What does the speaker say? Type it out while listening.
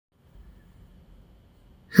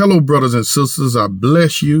Hello, brothers and sisters. I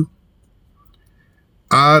bless you.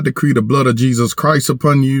 I decree the blood of Jesus Christ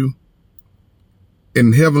upon you.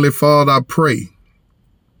 And Heavenly Father, I pray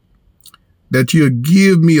that you'll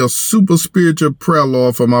give me a super spiritual prayer,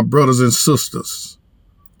 Lord, for my brothers and sisters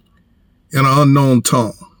in an unknown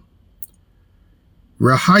tongue.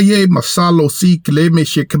 Rahaye masalo si kleme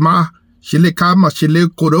shekma shilekama shile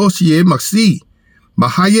korosie masi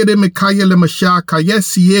mahaye de mekaye le masha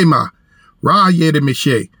kayesiema raye de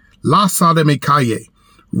meshe lasa de mekaye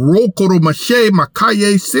rokoro mashe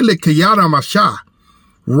makaye silekayara masha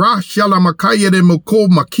rashala makaye de moko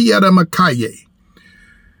makia de makaye.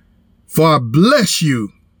 For I bless you,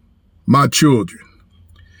 my children.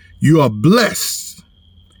 You are blessed.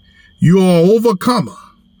 You are overcomer.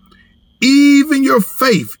 Even your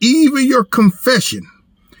faith, even your confession,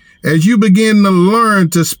 as you begin to learn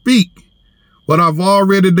to speak what I've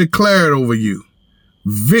already declared over you,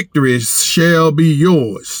 victory shall be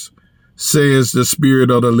yours, says the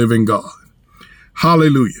Spirit of the living God.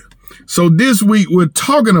 Hallelujah. So this week we're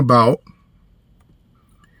talking about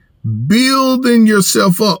building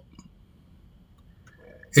yourself up.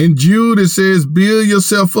 In Jude, it says, build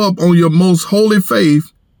yourself up on your most holy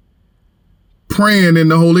faith, praying in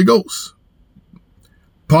the Holy Ghost.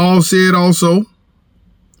 Paul said also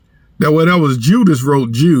that whatever Judas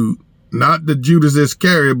wrote Jude, not the Judas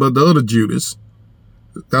Iscariot, but the other Judas.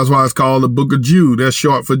 That's why it's called the book of Jude. That's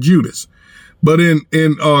short for Judas. But in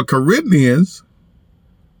Corinthians,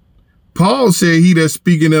 Paul said he that's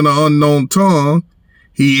speaking in an unknown tongue,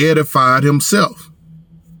 he edified himself.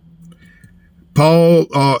 Paul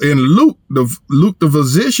in Luke the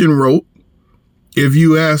physician wrote, if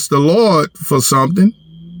you ask the Lord for something,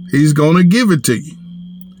 he's going to give it to you.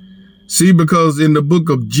 See, because in the book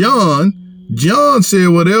of John, John said,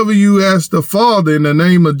 whatever you ask the Father in the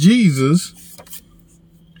name of Jesus,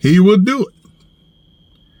 he will do it.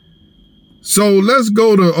 So let's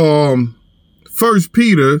go to 1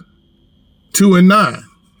 Peter 2:9.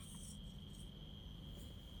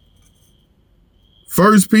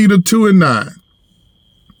 1 Peter 2:9.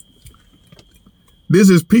 This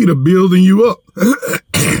is Peter building you up.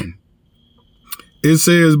 It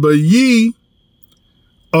says, but ye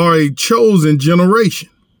are a chosen generation.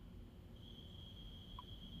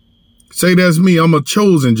 Say, that's me. I'm a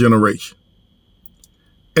chosen generation.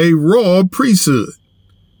 A royal priesthood.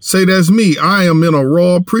 Say, that's me. I am in a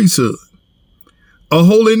royal priesthood. A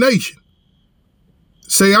holy nation.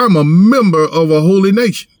 Say, I'm a member of a holy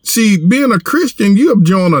nation. See, being a Christian, you have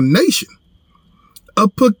joined a nation, a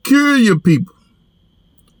peculiar people,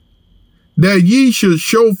 that ye should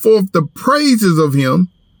show forth the praises of him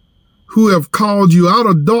who have called you out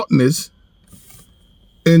of darkness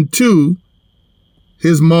into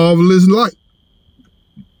his marvelous light.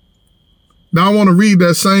 Now I want to read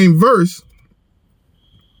that same verse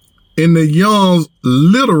in the Young's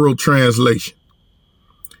literal translation.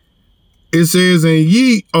 It says, and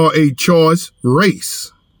ye are a choice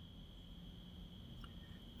race,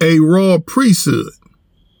 a royal priesthood,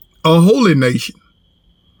 a holy nation,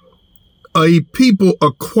 a people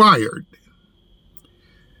acquired,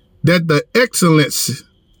 that the excellence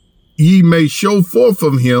ye may show forth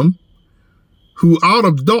from him who out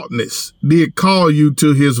of darkness did call you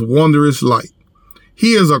to his wondrous light.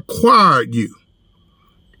 He has acquired you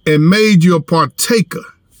and made you a partaker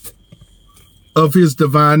of his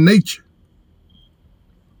divine nature.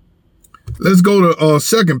 Let's go to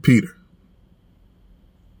 2 Peter.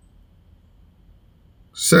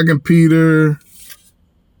 2 Peter,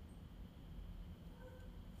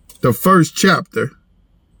 the first chapter,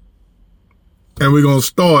 and we're going to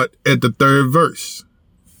start at the 3rd verse.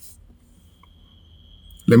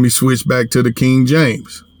 Let me switch back to the King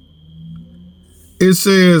James. It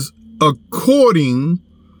says, according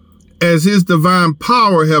as his divine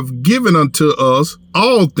power have given unto us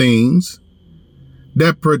all things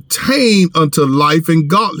that pertain unto life and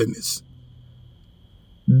godliness,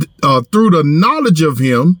 through the knowledge of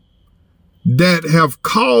him that have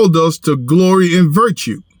called us to glory and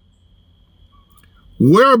virtue,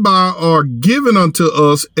 whereby are given unto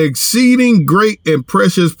us exceeding great and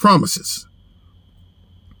precious promises,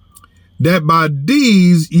 that by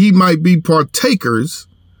these ye might be partakers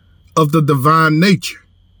of the divine nature,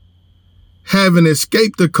 having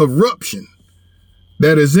escaped the corruption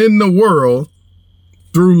that is in the world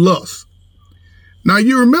through lust. Now,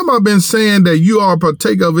 you remember I've been saying that you are a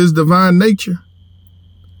partaker of his divine nature.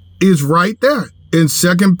 It's right there in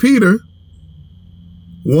 2 Peter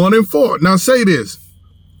 1:4. Now say this.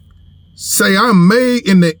 Say, I'm made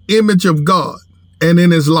in the image of God and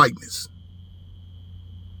in his likeness.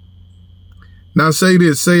 Now say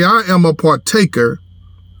this. Say, I am a partaker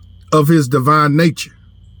of his divine nature.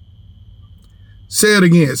 Say it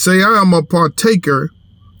again. Say, I am a partaker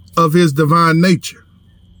of his divine nature.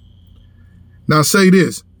 Now say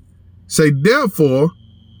this. Say, therefore,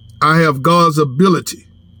 I have God's ability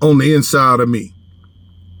on the inside of me.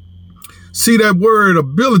 See, that word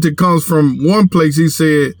ability comes from one place. He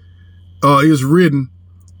said, is written,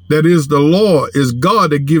 that is the Lord, is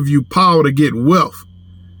God that give you power to get wealth,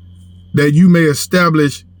 that you may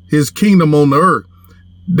establish his kingdom on the earth.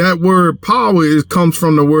 That word power comes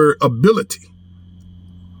from the word ability.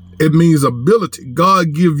 It means ability.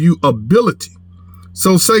 God give you ability.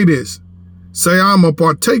 So say this. Say, I'm a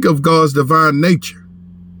partaker of God's divine nature,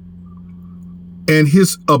 and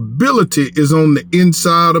his ability is on the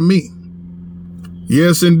inside of me.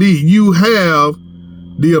 Yes, indeed. You have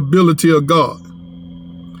the ability of God.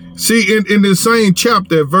 See, in the same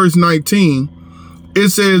chapter, verse 19, it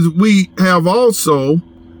says, we have also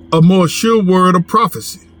a more sure word of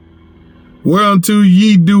prophecy, whereunto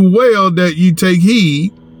ye do well that ye take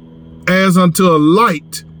heed, as unto a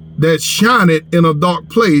light that shineth in a dark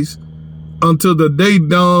place, until the day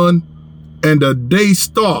dawn and the day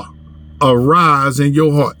star arise in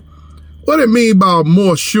your heart. What it mean by a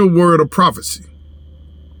more sure word of prophecy?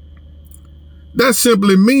 That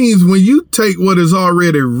simply means when you take what is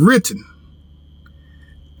already written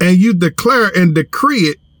and you declare and decree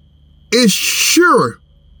it, it's sure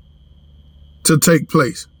to take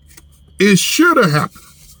place. It's sure to happen.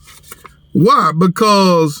 Why?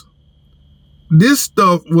 Because this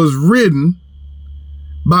stuff was written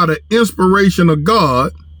by the inspiration of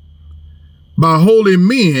God, by holy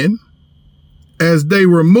men, as they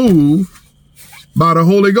were moved by the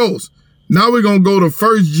Holy Ghost. Now we're going to go to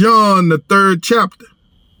 1 John, the 3rd chapter.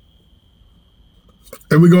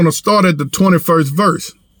 And we're going to start at the 21st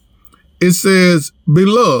verse. It says,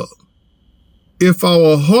 Beloved, if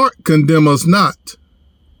our heart condemn us not,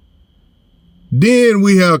 then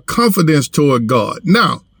we have confidence toward God.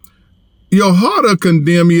 Now, your heart will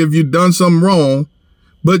condemn you if you've done something wrong,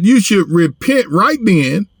 but you should repent right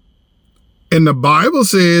then. And the Bible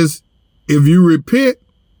says, if you repent,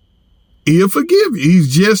 he'll forgive you.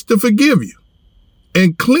 He's just to forgive you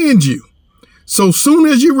and cleanse you. So soon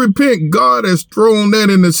as you repent, God has thrown that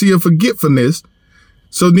in the sea of forgetfulness.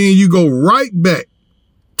 So then you go right back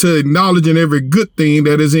to acknowledging every good thing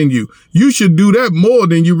that is in you. You should do that more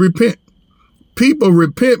than you repent. People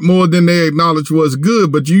repent more than they acknowledge what's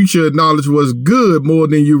good, but you should acknowledge what's good more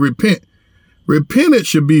than you repent. Repentance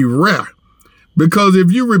should be rare, because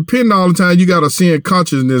if you repent all the time, you got a sin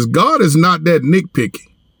consciousness. God is not that nitpicky.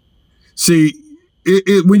 See,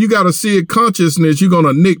 when you got a sin consciousness, you're going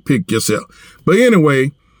to nitpick yourself. But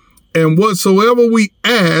anyway, and whatsoever we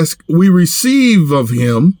ask, we receive of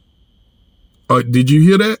him. Did you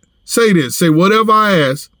hear that? Say this. Say, whatever I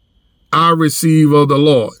ask, I receive of the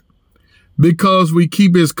Lord, because we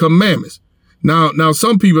keep his commandments. Now,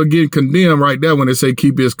 some people get condemned right there when they say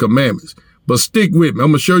keep his commandments. But stick with me.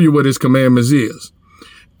 I'm going to show you what his commandments is.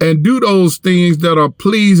 And do those things that are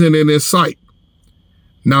pleasing in his sight.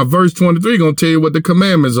 Now, verse 23 going to tell you what the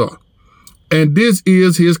commandments are. And this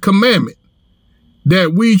is his commandment,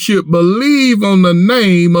 that we should believe on the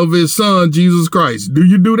name of his son, Jesus Christ. Do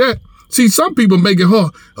you do that? See, some people make it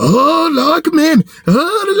hard. Oh, Lord commandment.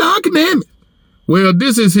 Oh, the Lord commandment. Well,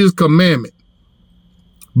 this is his commandment.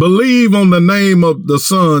 Believe on the name of the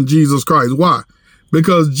son, Jesus Christ. Why?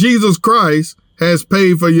 Because Jesus Christ has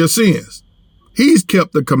paid for your sins. He's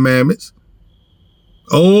kept the commandments.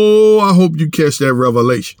 Oh, I hope you catch that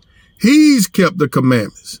revelation. He's kept the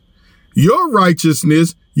commandments. Your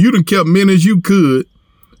righteousness, you done kept many as you could.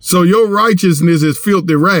 So your righteousness is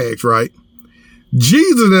filthy rags, right?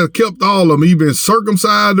 Jesus has kept all of them. He been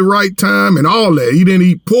circumcised the right time and all that. He didn't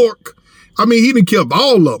eat pork. I mean, he done kept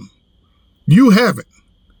all of them. You haven't.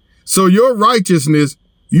 So your righteousness,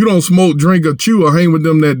 you don't smoke, drink, or chew, or hang with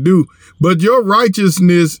them that do. But your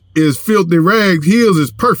righteousness is filthy rags. His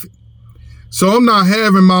is perfect. So I'm not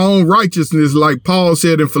having my own righteousness like Paul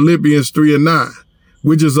said in Philippians 3:9,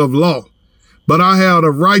 which is of law. But I have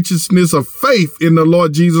the righteousness of faith in the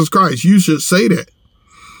Lord Jesus Christ. You should say that.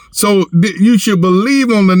 So you should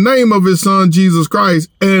believe on the name of his son, Jesus Christ,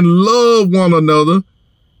 and love one another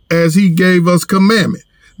as he gave us commandment.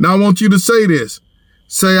 Now I want you to say this.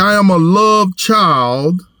 Say, I am a loved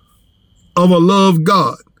child of a loved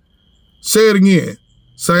God. Say it again.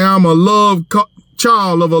 Say, I'm a loved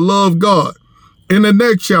child of a loved God. In the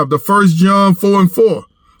next chapter, 1 John 4:4,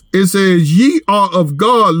 it says, ye are of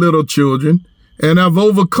God, little children, and have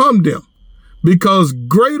overcome them, because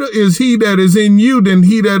greater is he that is in you than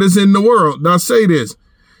he that is in the world. Now say this.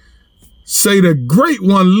 Say, the great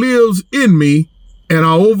one lives in me, and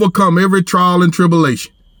I overcome every trial and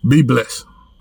tribulation. Be blessed.